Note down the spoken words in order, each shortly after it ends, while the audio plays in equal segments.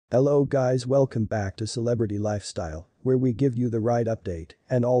Hello guys, welcome back to Celebrity Lifestyle, where we give you the right update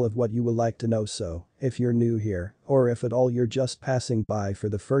and all of what you will like to know. So, if you're new here, or if at all you're just passing by for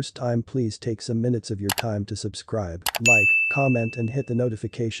the first time, please take some minutes of your time to subscribe, like, comment and hit the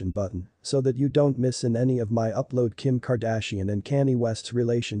notification button so that you don't miss in any of my upload. Kim Kardashian and Kanye West's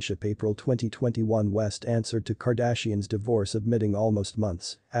relationship. April 2021. West answered to Kardashian's divorce, admitting almost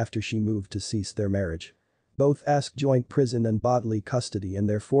months after she moved to cease their marriage. Both asked joint prison and bodily custody and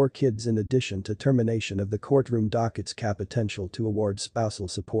their 4 kids, in addition to termination of the courtroom docket's potential to award spousal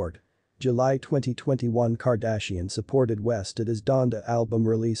support. July 2021. Kardashian supported West at his Donda album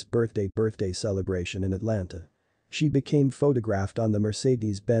release birthday celebration in Atlanta. She became photographed on the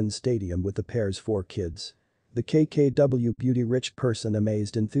Mercedes-Benz Stadium with the pair's 4 kids. The KKW beauty rich person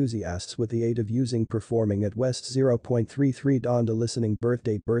amazed enthusiasts with the aid of using performing at West's 0.33 Donda listening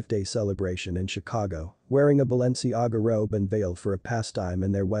birthday celebration in Chicago, wearing a Balenciaga robe and veil for a pastime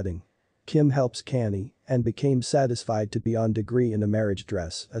in their wedding. Kim helps Kanye and became satisfied to be on degree in a marriage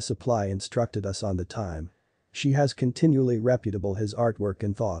dress, a supply instructed us on the time. She has continually reputable his artwork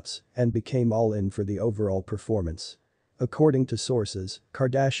and thoughts and became all in for the overall performance. According to sources,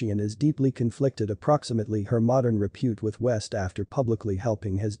 Kardashian is deeply conflicted approximately her modern repute with West after publicly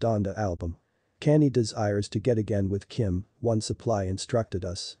helping his Donda album. Kanye desires to get again with Kim, one supply instructed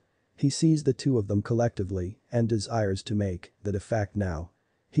us. He sees the two of them collectively and desires to make that a fact now.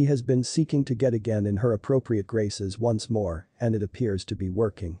 He has been seeking to get again in her appropriate graces once more, and it appears to be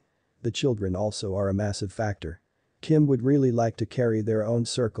working. The children also are a massive factor. Kim would really like to carry their own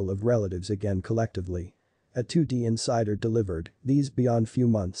circle of relatives again collectively. A 2D insider delivered, these beyond few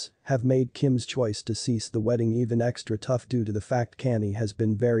months have made Kim's choice to cease the wedding even extra tough due to the fact Kanye has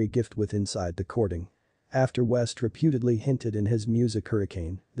been very gifted with inside the courting. After West reputedly hinted in his music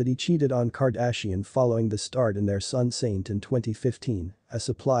Hurricane that he cheated on Kardashian following the start in their son Saint in 2015, a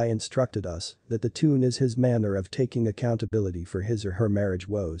supply instructed us that the tune is his manner of taking accountability for his or her marriage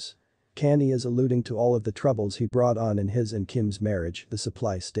woes. Kanye is alluding to all of the troubles he brought on in his and Kim's marriage, the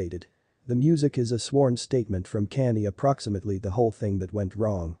supply stated. The music is a sworn statement from Kanye, approximately the whole thing that went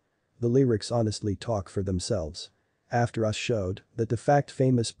wrong. The lyrics honestly talk for themselves. After us showed that the fact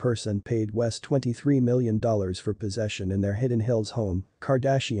famous person paid West $23 million for possession in their Hidden Hills home,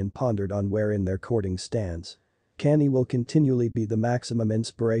 Kardashian pondered on wherein their courting stands. Kanye will continually be the maximum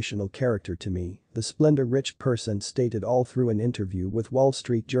inspirational character to me, the splendor-rich person stated all through an interview with Wall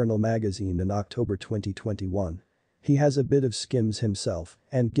Street Journal magazine in October 2021. He has a bit of skims himself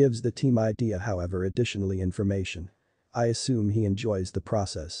and gives the team idea, however, additionally information. I assume he enjoys the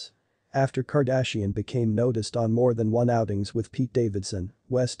process. After Kardashian became noticed on more than one outings with Pete Davidson,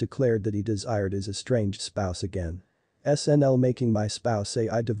 West declared that he desired his estranged spouse again. SNL making my spouse say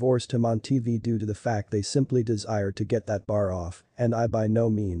I divorced him on TV due to the fact they simply desire to get that bar off, and I by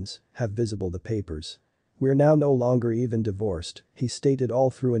no means have visible the papers. We're now no longer even divorced, he stated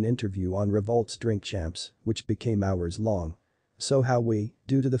all through an interview on Revolt's Drink Champs, which became hours long. So how we,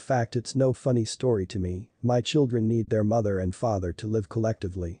 due to the fact it's no funny story to me, my children need their mother and father to live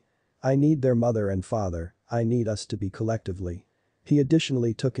collectively. I need their mother and father, I need us to be collectively. He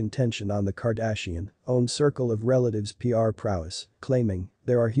additionally took intention on the Kardashian-owned circle of relatives' PR prowess, claiming,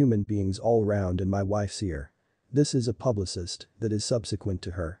 there are human beings all round in my wife's ear. This is a publicist that is subsequent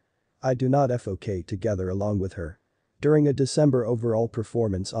to her. I do not FOK together along with her. During a December overall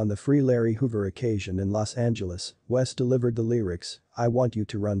performance on the Free Larry Hoover occasion in Los Angeles, West delivered the lyrics, I want you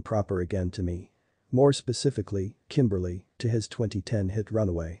to run proper again to me. More specifically, Kimberly, to his 2010 hit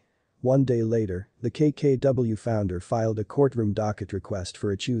Runaway. One day later, the KKW founder filed a courtroom docket request for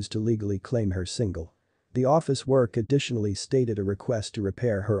a choose to legally claim her single. The office work additionally stated a request to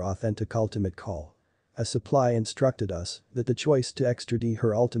repair her authentic ultimate call. A supply instructed us that the choice to extradite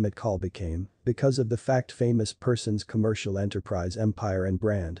her ultimate call became because of the fact famous person's commercial enterprise empire and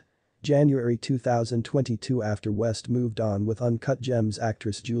brand. January 2022. After West moved on with Uncut Gems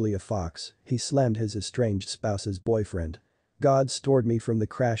actress Julia Fox, he slammed his estranged spouse's boyfriend. God stored me from the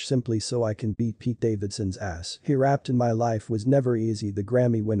crash simply so I can beat Pete Davidson's ass. He rapped, in my life was never easy. The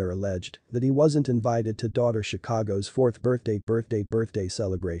Grammy winner alleged that he wasn't invited to daughter Chicago's 4th birthday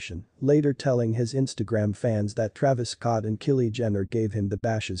celebration, later telling his Instagram fans that Travis Scott and Kylie Jenner gave him the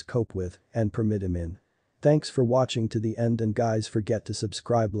bashes cope with and permit him in. Thanks for watching to the end, and guys, forget to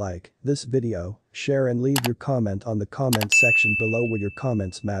subscribe, like this video, share and leave your comment on the comment section below where your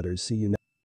comments matters. See you next.